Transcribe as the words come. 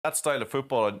That style of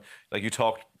football, and like you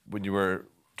talked when you were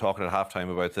talking at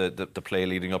halftime about the play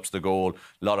leading up to the goal,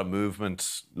 a lot of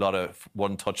movement, a lot of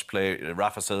one-touch play.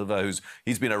 Rafa Silva,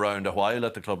 he's been around a while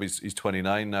at the club. He's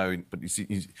 29 now, but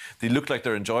they look like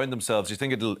they're enjoying themselves. Do you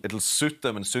think it'll suit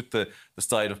them and suit the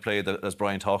style of play that, as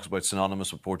Brian talks about,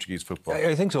 synonymous with Portuguese football?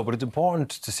 I think so, but it's important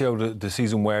to see how the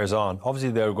season wears on. Obviously,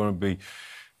 they're going to be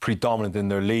predominant in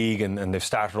their league and they've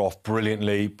started off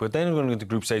brilliantly, but then they're going to get to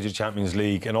group stage of the Champions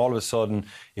League, and all of a sudden,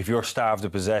 if you're starved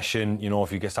of possession,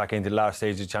 if you get stuck into the last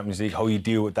stage of the Champions League, how you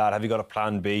deal with that? Have you got a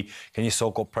plan B? Can you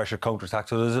soak up pressure, counter-attack?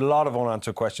 So there's a lot of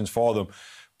unanswered questions for them.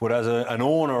 But as an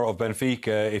owner of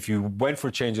Benfica, if you went for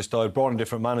a change of style, brought in a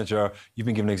different manager, you've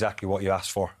been given exactly what you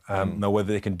asked for. Now,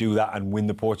 whether they can do that and win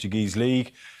the Portuguese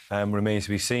League remains to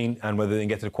be seen, and whether they can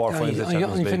get to the quarterfinals of the Champions League.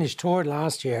 They only finished third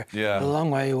last year, a long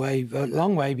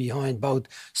way behind both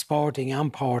Sporting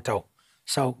and Porto.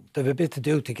 So they've a bit to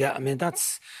do to get. I mean,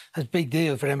 that's a big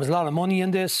deal for them. There's a lot of money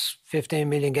in this, 15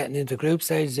 million getting into group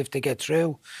stages if they get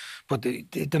through. But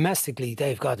domestically,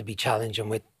 they've got to be challenging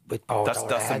with Porto.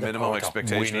 That's the minimum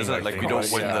expectation, isn't it? Like, we don't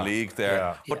win the league there.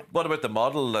 Yeah. But what about the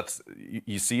model that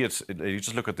you see it? You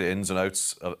just look at the ins and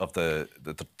outs of the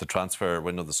transfer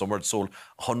window of the summer. It sold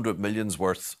 100 million's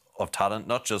worth of talent,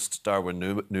 not just Darwin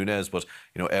Núñez, but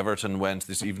Everton went.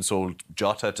 This even sold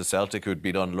Jota to Celtic, who'd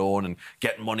been on loan, and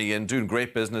getting money in, doing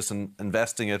great business and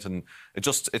investing it, and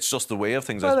it's just the way of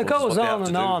things. Well, I it goes on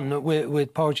and on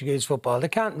with Portuguese football. They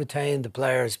can't retain the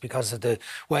players because of the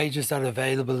wages that are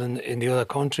available in the other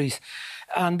countries.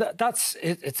 And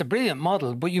it's a brilliant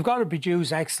model, but you've got to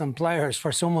produce excellent players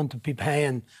for someone to be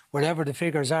paying whatever the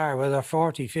figures are, whether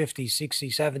 40, 50, 60,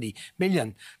 70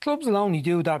 million. Clubs will only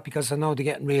do that because they know they're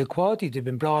getting real quality. They've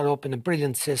been brought up in a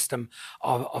brilliant system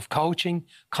of coaching,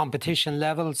 competition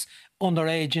levels,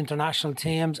 underage international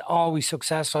teams, always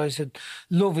successful. I used to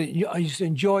love it. I used to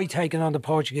enjoy taking on the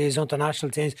Portuguese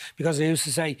international teams because I used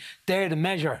to say they're the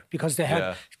measure, because they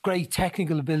had great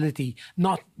technical ability,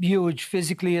 not huge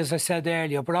physically, as I said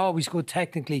earlier, but always good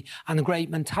technically and a great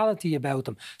mentality about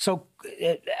them. So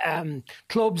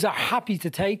clubs are happy to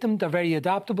take them. They're very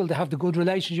adaptable. They have the good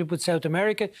relationship with South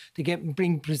America. They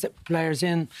bring players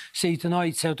in. See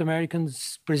tonight, South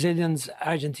Americans, Brazilians,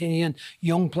 Argentinian,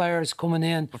 young players coming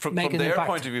in. But from their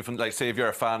point of view, from, like, say, if you're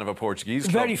a fan of a Portuguese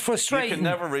club, very frustrating. You can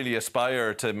never really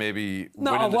aspire to maybe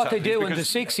win what they do in the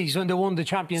 60s when they won the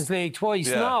Champions League twice.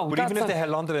 Yeah. No, but even if they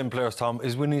held on to them players, Tom,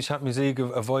 is winning the Champions League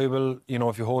a viable,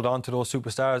 if you hold on to those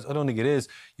superstars? I don't think it is,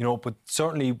 but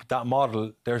certainly that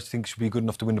model, their things should be good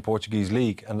enough to win the Portuguese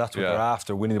League, and that's what they're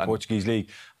after, winning the Portuguese League.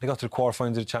 They got to the quarterfinals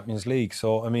of the Champions League.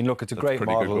 So, I mean, look, it's a great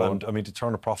model, and I mean, to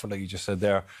turn a profit, like you just said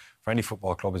there, for any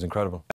football club is incredible.